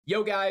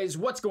Yo guys,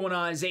 what's going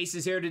on? Ace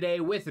is here today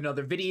with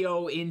another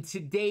video. In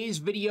today's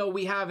video,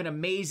 we have an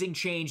amazing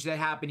change that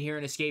happened here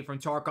in Escape from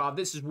Tarkov.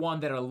 This is one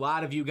that a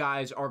lot of you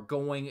guys are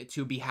going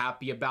to be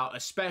happy about,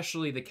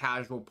 especially the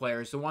casual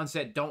players, the ones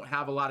that don't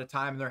have a lot of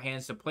time in their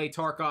hands to play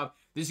Tarkov.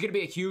 This is going to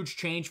be a huge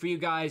change for you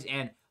guys,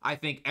 and I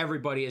think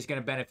everybody is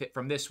going to benefit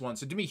from this one.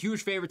 So do me a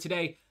huge favor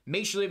today,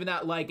 make sure you're leaving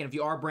that like, and if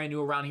you are brand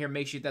new around here,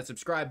 make sure you hit that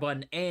subscribe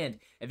button. And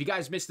if you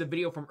guys missed the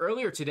video from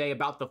earlier today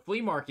about the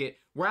flea market,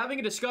 we're having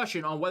a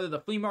discussion on whether the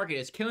flea market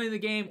is killing the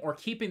game or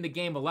keeping the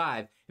game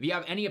alive. If you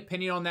have any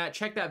opinion on that,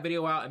 check that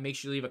video out and make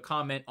sure you leave a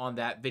comment on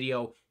that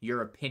video,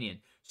 your opinion.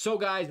 So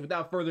guys,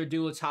 without further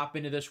ado, let's hop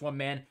into this one,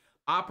 man.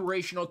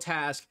 Operational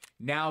task,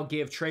 now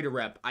give trader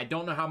rep. I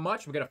don't know how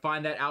much. We're going to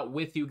find that out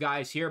with you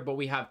guys here, but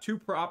we have 2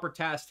 proper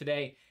tasks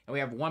today, and we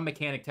have 1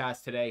 mechanic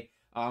task today.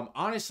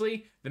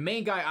 Honestly, the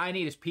main guy I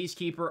need is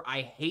Peacekeeper.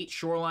 I hate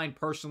Shoreline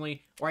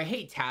personally, or I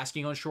hate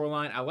tasking on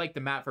Shoreline. I like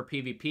the map for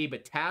PvP,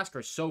 but tasks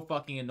are so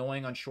fucking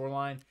annoying on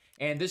Shoreline,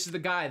 and this is the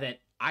guy that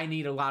I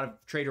need a lot of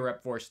trader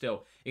rep for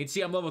still. You can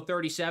see I'm level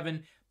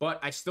 37, but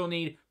I still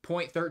need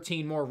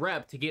 0.13 more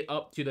rep to get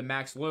up to the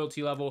max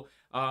loyalty level.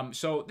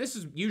 So this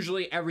is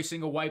usually every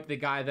single wipe the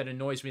guy that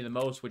annoys me the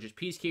most, which is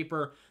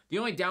Peacekeeper. The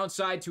only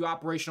downside to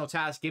operational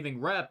task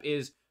giving rep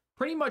is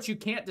pretty much you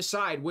can't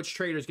decide which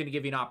trader is going to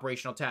give you an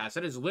operational task.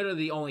 That is literally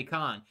the only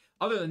con.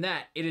 Other than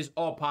that, it is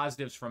all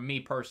positives from me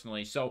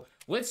personally. So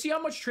let's see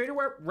how much trader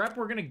rep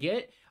we're going to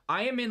get.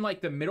 I am in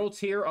like the middle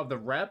tier of the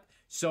rep,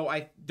 so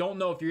I don't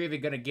know if you're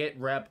even going to get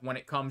rep when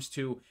it comes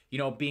to, you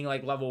know, being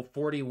like level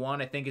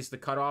 41, I think is the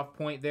cutoff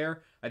point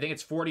there. I think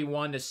it's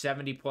 41 to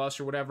 70 plus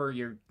or whatever.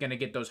 You're going to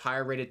get those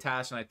higher rated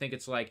tasks, and I think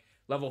it's like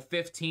level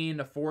 15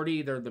 to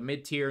 40, they're the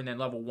mid tier, and then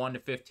level 1 to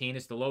 15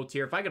 is the low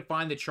tier. If I can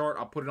find the chart,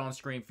 I'll put it on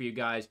screen for you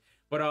guys.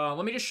 But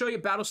let me just show you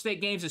Battle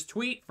State Games'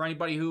 tweet for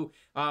anybody who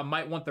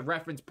might want the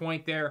reference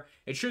point there.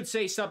 It should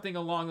say something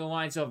along the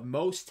lines of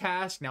most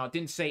tasks. Now, it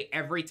didn't say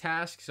every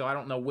task, so I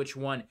don't know which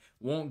one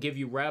won't give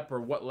you rep or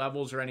what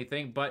levels or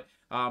anything. But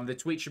the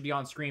tweet should be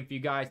on screen for you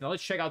guys. Now,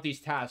 let's check out these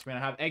tasks, man.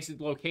 I have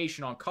exit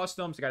location on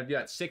customs. I got to do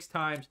that 6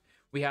 times.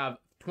 We have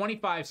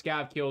 25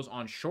 scav kills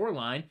on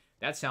Shoreline.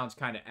 That sounds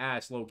kind of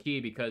ass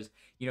low-key because,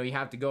 you know, you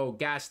have to go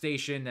gas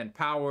station, then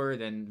power,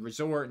 then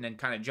resort, and then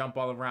kind of jump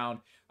all around.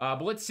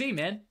 But let's see,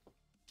 man.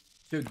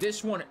 Dude,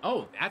 this one,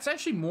 oh, that's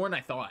actually more than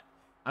I thought.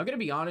 I'm going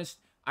to be honest,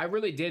 I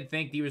really did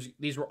think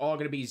these were all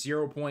going to be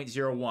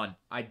 0.01.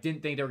 I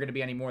didn't think they were going to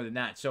be any more than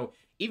that. So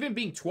even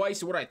being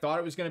twice what I thought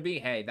it was going to be,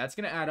 hey, that's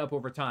going to add up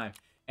over time.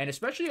 And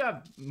especially if you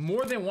have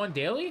more than 1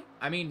 daily,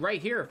 I mean, right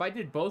here, if I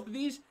did both of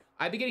these,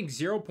 I'd be getting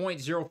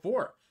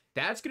 0.04.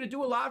 That's going to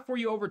do a lot for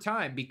you over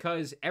time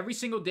because every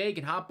single day you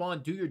can hop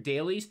on, do your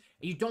dailies,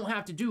 and you don't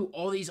have to do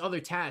all these other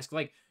tasks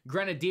like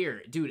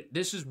Grenadier. Dude,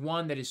 this is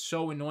one that is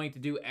so annoying to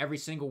do every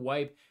single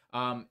wipe.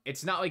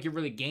 It's not like you're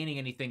really gaining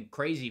anything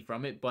crazy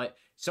from it, but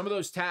some of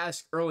those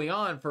tasks early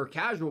on for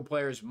casual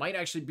players might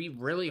actually be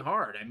really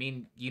hard. I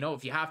mean, you know,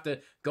 if you have to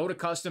go to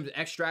customs,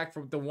 extract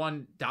from the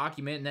one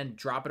document, and then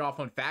drop it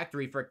off on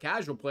factory for a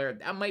casual player,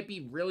 that might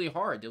be really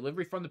hard.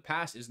 Delivery from the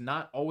past is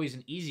not always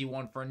an easy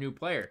one for a new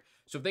player.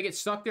 So if they get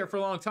stuck there for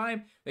a long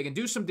time, they can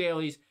do some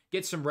dailies,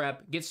 get some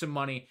rep, get some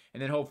money,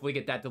 and then hopefully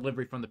get that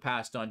delivery from the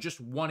past done.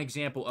 Just one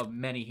example of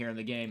many here in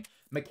the game.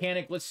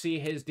 Mechanic, let's see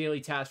his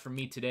daily task for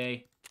me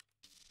today.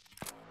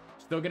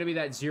 Still going to be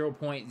that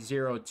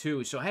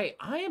 0.02. So, hey,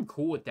 I am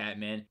cool with that,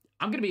 man.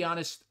 I'm going to be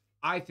honest.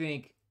 I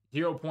think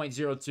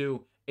 0.02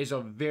 is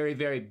a very,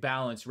 very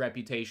balanced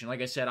reputation.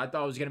 Like I said, I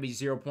thought it was going to be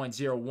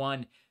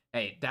 0.01.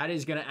 Hey, that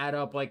is going to add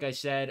up, like I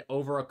said,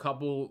 over a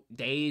couple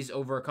days,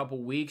 over a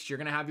couple weeks. You're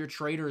going to have your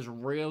traders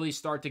really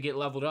start to get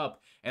leveled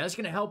up. And that's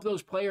going to help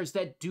those players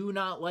that do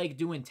not like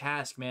doing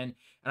tasks, man.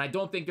 And I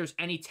don't think there's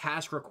any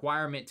task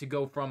requirement to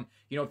go from,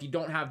 you know, if you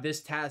don't have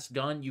this task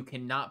done, you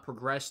cannot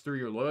progress through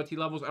your loyalty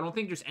levels. I don't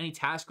think there's any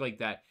task like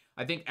that.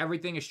 I think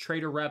everything is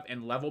trader rep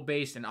and level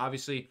based and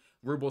obviously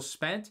rubles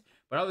spent.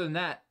 But other than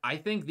that, I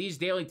think these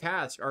daily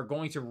tasks are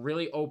going to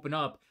really open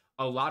up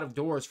a lot of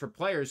doors for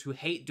players who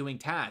hate doing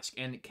tasks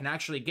and can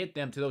actually get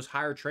them to those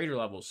higher trader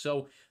levels.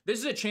 So this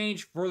is a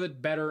change for the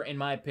better, in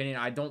my opinion.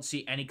 I don't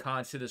see any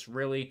cons to this,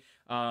 really.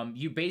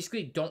 You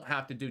basically don't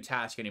have to do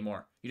tasks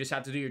anymore. You just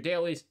have to do your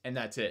dailies, and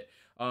that's it.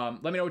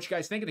 Let me know what you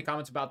guys think in the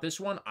comments about this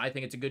one. I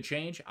think it's a good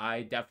change.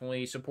 I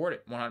definitely support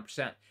it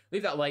 100%.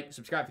 Leave that like,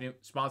 subscribe if you're new,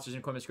 sponsors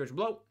in the comment description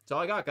below. That's all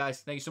I got, guys.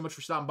 Thank you so much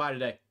for stopping by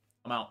today.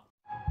 I'm out.